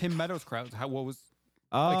the Tim Meadows crowds? What was?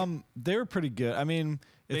 They were pretty good. I mean,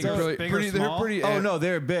 it's Bigger- always- bigger, they're small? pretty. Oh no,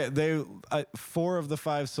 they're big. They 4 of the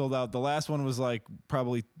 5 sold out. The last one was like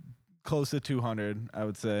probably close to 200, I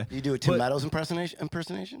would say. You do a Tim But- Meadows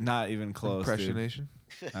impersonation? Not even close. Dude. Impressionation.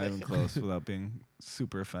 Not even close without being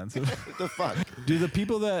super offensive. What the fuck? Do the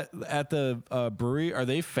people that at the brewery, are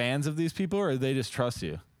they fans of these people or they just trust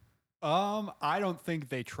you? I don't think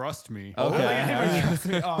they trust me. Okay. Like, I never trust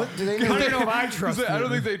me. Do they I don't know if I trust I don't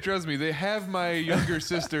them. think they trust me. They have my younger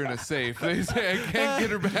sister in a safe. They say I can't get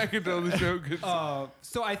her back until the show gets.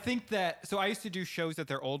 So I think that I used to do shows at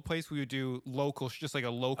their old place. We would do local, just like a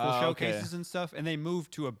local Oh, okay. showcases and stuff. And they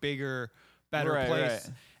moved to a bigger, better Right, place. right.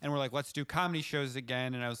 And we're like, let's do comedy shows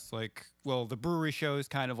again. And I was like, well, the brewery shows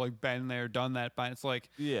kind of like been there, done that. But it's like,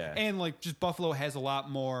 Yeah. And like just Buffalo has a lot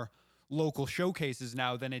more local showcases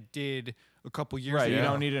now than it did a couple years Right. ago. You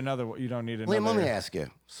don't need another. You don't need another. Liam, let me ask you.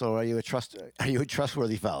 So, are you a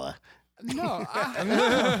trustworthy fella? No,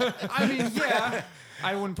 I mean, yeah.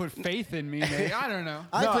 I wouldn't put faith in me. Maybe. I don't know.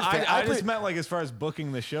 No, I put- just meant like as far as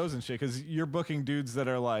booking the shows and shit, because you're booking dudes that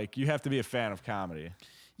are like you have to be a fan of comedy.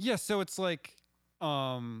 Yeah, so it's like,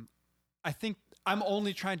 I think I'm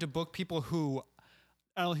only trying to book people who,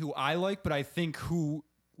 I don't know who I like, but I think who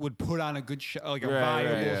would put on a good show, like a Right,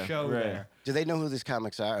 viable right, yeah, show right. there. Do they know who these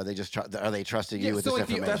comics are? Are they just are they trusting Yeah, you with so this like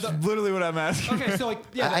the- information? That's literally what I'm asking. Okay, so like,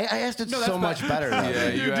 yeah, I asked it No, so that's much better. Though. Yeah,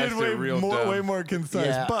 you asked it real dumb. way more concise.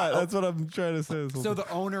 Yeah. But that's what I'm trying to say. so the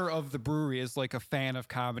owner of the brewery is like a fan of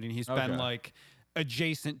comedy, and he's been Okay. like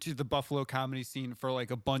adjacent to the Buffalo comedy scene for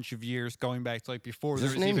like a bunch of years, going back to like before Is there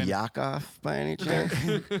his was name even. Yakov by any chance?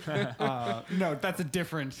 No, that's a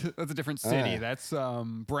different city. Alright. That's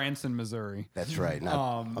Branson, Missouri. That's right.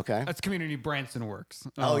 Not, okay. That's community Branson Works.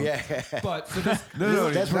 Oh yeah. But so this, No,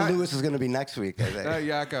 That's where not, Lewis is going to be next week. I think. not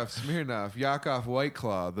Yakov Smirnov. Yakov White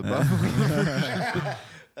Claw, the Buffalo.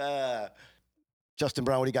 Justin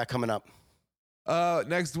Brown, what do you got coming up?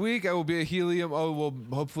 Next week I will be at Helium. Oh, well,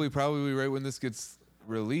 hopefully, probably right when this gets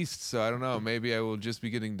released. So I don't know. Maybe I will just be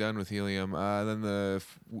getting done with Helium. Then the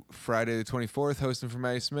Friday the 24th, hosting for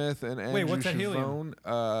Maddie Smith and Andrew Wait, what's at Helium?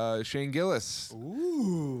 Chavone, Shane Gillis.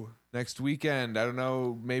 ooh, Next weekend. I don't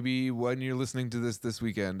know. Maybe when you're listening to this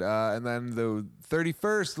weekend. And then the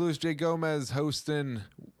 31st, Louis J. Gomez hosting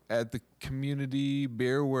at the Community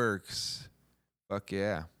Beer Works. Fuck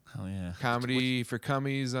yeah. Hell yeah. Comedy for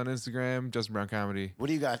Cummies on Instagram. Justin Brown Comedy. What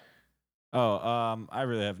do you got? Oh, I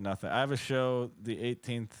really have nothing. I have a show the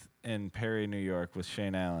 18th in Perry, New York with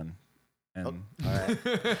Shane Allen. And All right.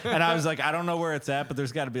 and I was like, I don't know where it's at, but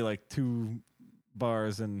there's got to be like 2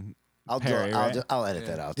 bars in I'll Perry, right? I'll edit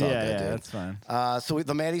that out. It's all yeah, good, yeah, dude. that's fine. So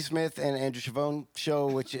the Maddie Smith and Andrew Chavone show,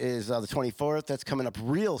 which is the 24th, that's coming up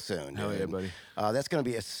real soon. Hell yeah, dude. buddy. That's going to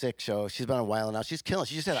be a sick show. She's been on a while now. She's killing.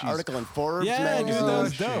 She just had an article in Forbes Yeah, dude, magazine. that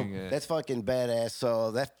was dope. Crushing it. That's fucking badass. So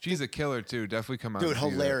that She's a killer too. Definitely come out. dude, and see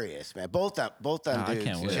that. hilarious, man. Both on I dudes.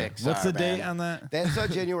 can't wait. Chicks What's are, the date man. on that? That's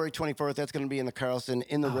January 24th. That's going to be in the Carlson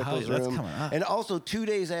in the Oh, hell Ripples yeah, that's room. coming up. And also 2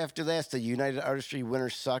 days after that's the United Artistry Winter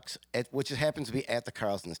Sucks, which happens to be at the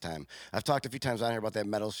Carlson this time. I've talked a few times on here about that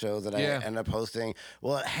metal show that Yeah. I ended up hosting.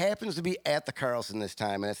 Well, it happens to be at the Carlson this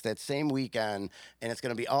time, and it's that same weekend, and it's going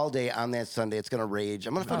to be all day on that Sunday. It's going to rage.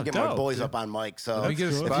 I'm going to fucking get my dope, boys dude. up on mic. So Let me get a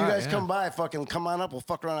if spot, you guys yeah. come by, fucking come on up. We'll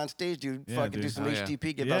fuck around on stage, dude. Yeah, fucking dude. do some Oh, yeah.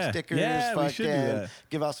 HTP, give Yeah. out stickers, Yeah, we fucking should do that.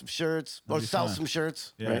 give out some shirts, or be sell fun. some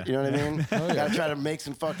shirts. Yeah. Right? You know what I mean? Gotta try to make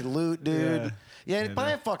some fucking loot, dude. Yeah,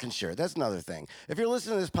 buy a fucking shirt. That's another thing. If you're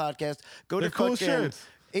listening to this podcast, go They're to cool fucking shirts.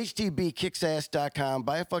 htbkicksass.com.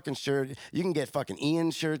 Buy a fucking shirt. You can get fucking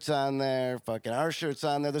Ian shirts on there, fucking our shirts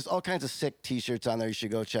on there. There's all kinds of sick t-shirts on there you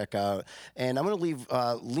should go check out. And I'm going to leave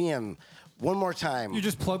Liam one more time. you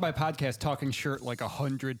just plugged my podcast, Talking Shirt, like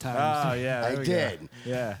 100 times. Oh, yeah. I there we go. did.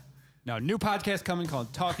 Yeah. Now, new podcast coming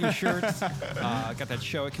called Talking Shirts. Got that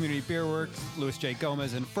show at Community Beer Works. Louis J.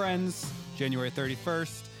 Gomez and Friends, January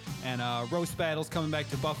 31st. And Roast Battle's coming back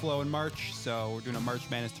to Buffalo in March, so we're doing a March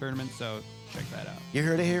Madness tournament, so check that out. You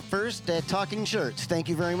heard it here first at Talking Shirts. Thank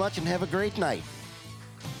you very much and have a great night.